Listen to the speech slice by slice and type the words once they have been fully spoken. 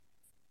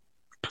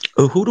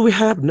Who do we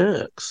have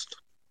next?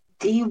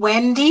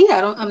 Dwende.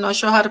 I'm not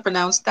sure how to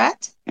pronounce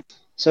that.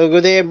 So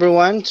good day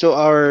everyone to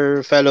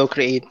our fellow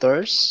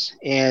creators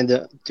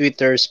and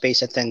Twitter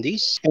space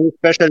attendees, and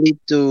especially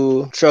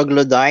to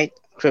Troglodyte,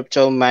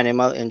 Crypto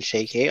Manimal, and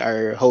Shake,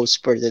 our hosts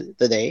for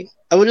today.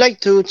 I would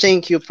like to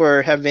thank you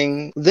for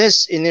having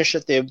this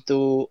initiative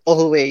to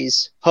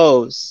always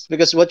host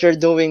because what you're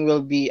doing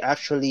will be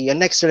actually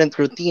an excellent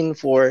routine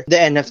for the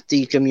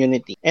NFT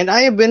community. And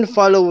I have been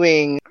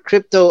following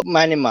Crypto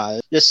Manimal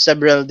just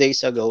several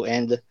days ago,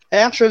 and I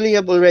actually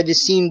have already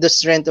seen the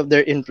strength of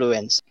their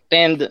influence.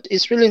 And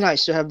it's really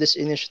nice to have this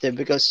initiative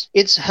because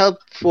it's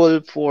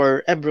helpful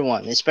for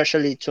everyone,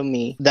 especially to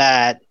me,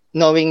 that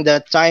knowing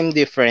the time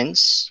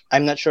difference.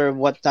 I'm not sure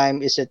what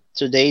time is it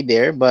today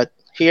there, but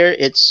here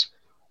it's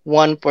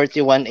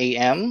 1:41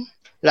 a.m.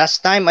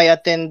 Last time I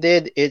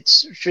attended,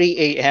 it's 3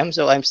 a.m.,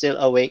 so I'm still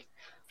awake.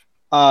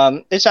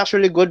 It's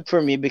actually good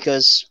for me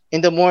because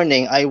in the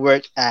morning I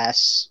work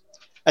as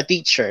a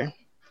teacher,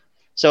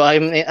 so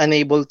I'm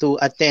unable to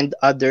attend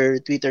other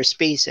Twitter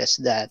spaces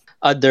that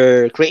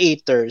other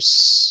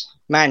creators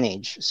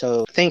manage.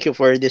 So thank you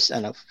for this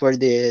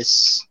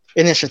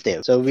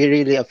initiative. So we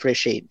really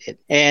appreciate it.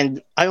 And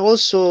I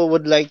also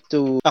would like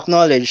to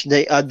acknowledge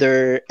the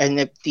other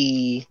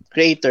NFT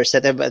creators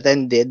that have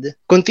attended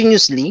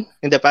continuously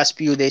in the past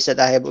few days that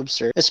I have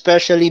observed,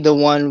 especially the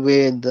one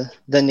with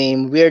the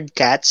name Weird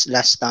Cats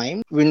last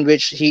time, in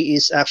which he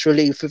is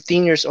actually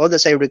 15 years old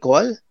as I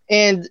recall,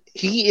 and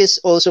he is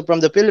also from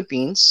the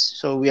Philippines,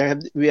 so we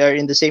are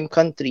in the same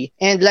country.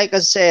 And like I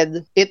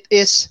said, it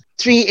is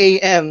 3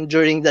 a.m.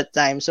 during that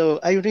time. So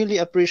I really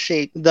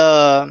appreciate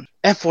the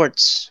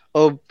efforts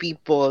of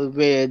people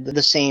with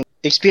the same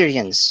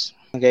experience.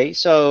 Okay,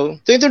 so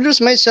to introduce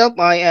myself,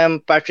 I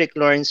am Patrick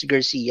Lawrence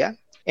Garcia,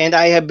 and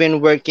I have been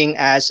working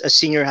as a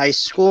senior high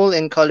school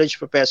and college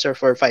professor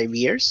for 5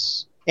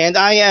 years. And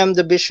I am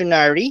the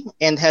visionary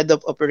and head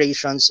of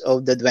operations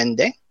of the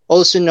Dwende,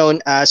 also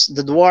known as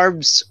the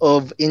Dwarves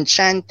of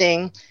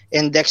Enchanting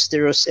and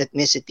Dexterous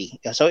Ethnicity.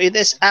 So it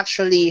is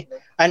actually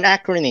an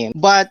acronym,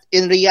 but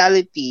in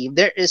reality,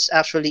 there is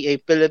actually a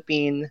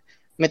Philippine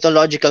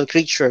mythological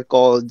creature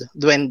called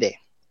Dwende.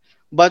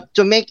 But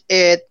to make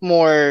it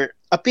more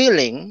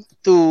appealing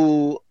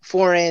to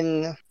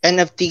foreign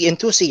NFT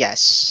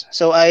enthusiasts,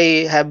 so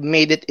I have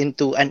made it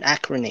into an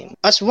acronym.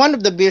 As one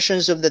of the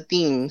visions of the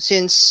team,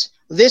 since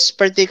these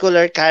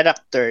particular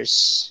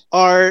characters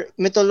are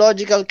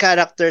mythological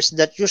characters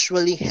that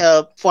usually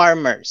help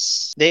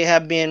farmers. They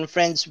have been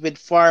friends with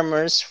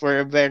farmers for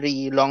a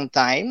very long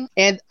time.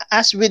 And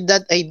as with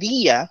that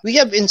idea, we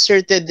have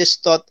inserted this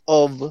thought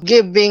of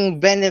giving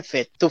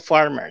benefit to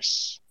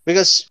farmers.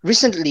 Because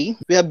recently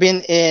we have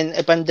been in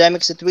a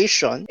pandemic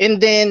situation,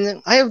 and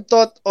then I have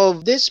thought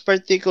of this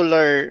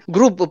particular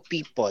group of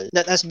people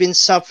that has been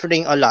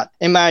suffering a lot.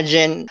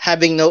 Imagine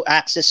having no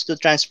access to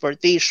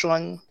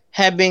transportation,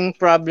 having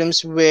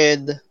problems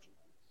with,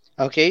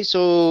 okay,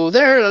 so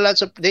there are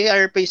lots of, they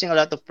are facing a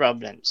lot of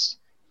problems.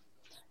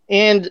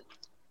 And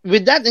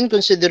with that in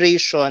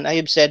consideration, I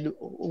have said,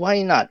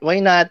 why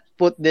not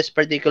put this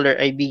particular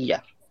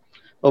idea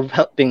of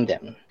helping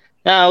them?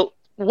 Now,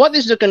 what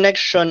is the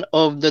connection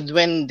of the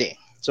duende?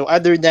 So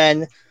other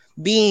than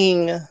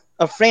being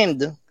a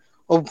friend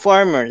of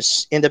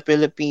farmers in the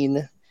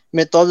Philippine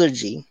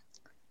mythology,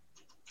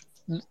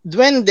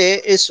 duende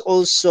is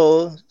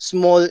also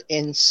small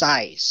in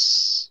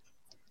size,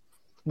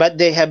 but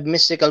they have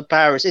mystical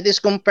powers. It is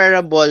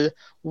comparable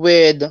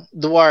with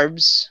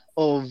dwarves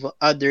of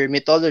other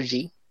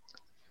mythology,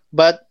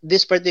 but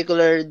these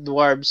particular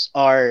dwarves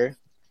are,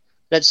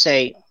 let's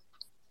say,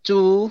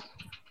 2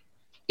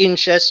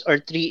 inches or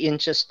 3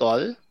 inches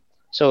tall.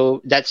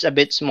 So that's a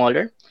bit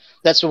smaller.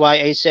 That's why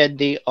I said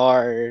they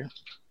are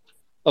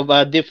of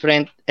a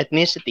different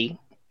ethnicity.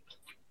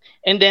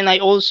 And then I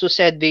also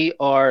said they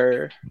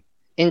are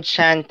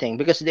enchanting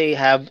because they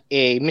have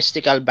a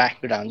mystical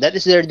background. That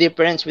is their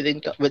difference with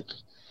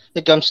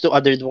it comes to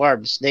other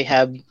dwarves. They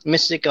have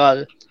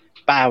mystical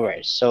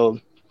powers. So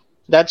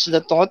that's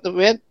the thought of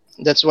it.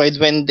 That's why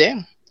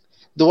Dwende,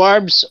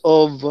 dwarves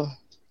of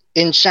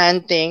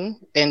enchanting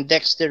and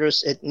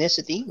dexterous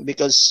ethnicity,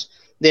 because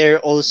they're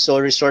also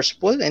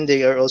resourceful and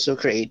they are also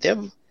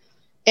creative.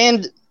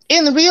 And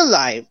in real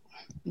life,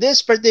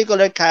 these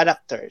particular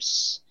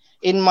characters,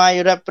 in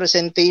my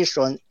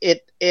representation,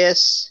 it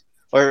is,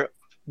 or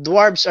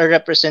dwarves are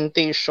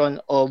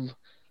representation of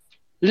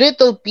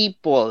little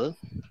people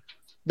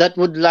that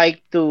would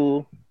like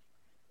to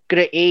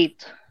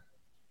create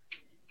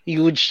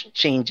huge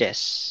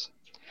changes.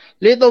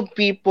 Little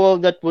people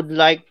that would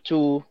like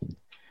to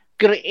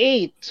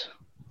create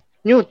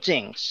new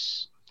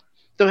things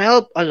to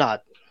help a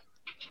lot.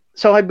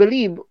 So I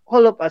believe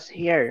all of us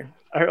here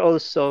are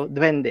also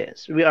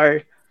duendes. We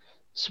are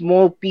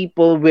small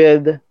people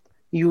with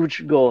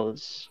huge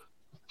goals.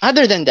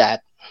 Other than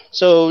that,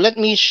 so let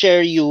me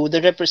share you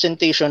the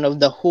representation of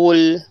the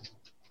whole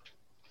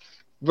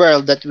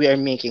world that we are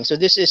making. So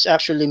this is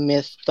actually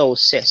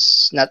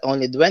Mythosis, not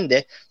only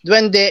Dwende.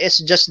 Dwende is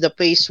just the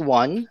phase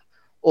one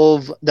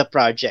of the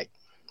project.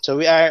 So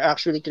we are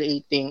actually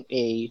creating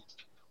a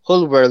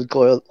whole world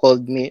called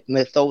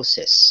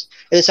Mythosis.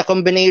 It is a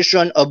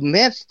combination of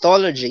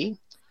mythology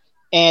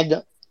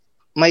and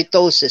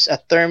mitosis, a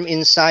term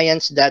in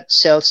science that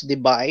cells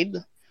divide,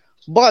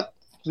 but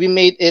we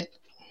made it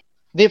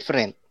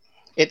different.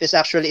 It is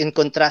actually in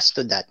contrast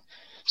to that.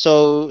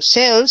 So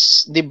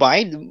cells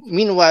divide,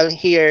 meanwhile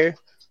here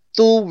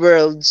two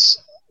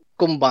worlds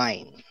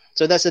combine.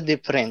 So that's the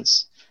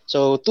difference.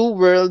 So two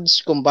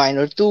worlds combine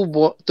or two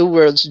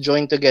worlds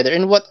join together.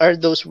 And what are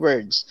those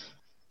words?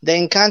 The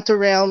Encanto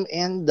realm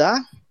and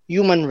the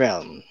human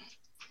realm.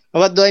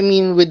 What do I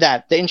mean with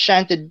that? The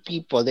enchanted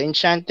people, the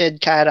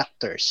enchanted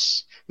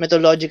characters,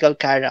 mythological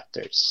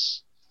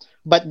characters.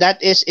 But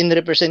that is in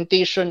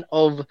representation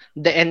of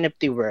the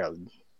NFT world.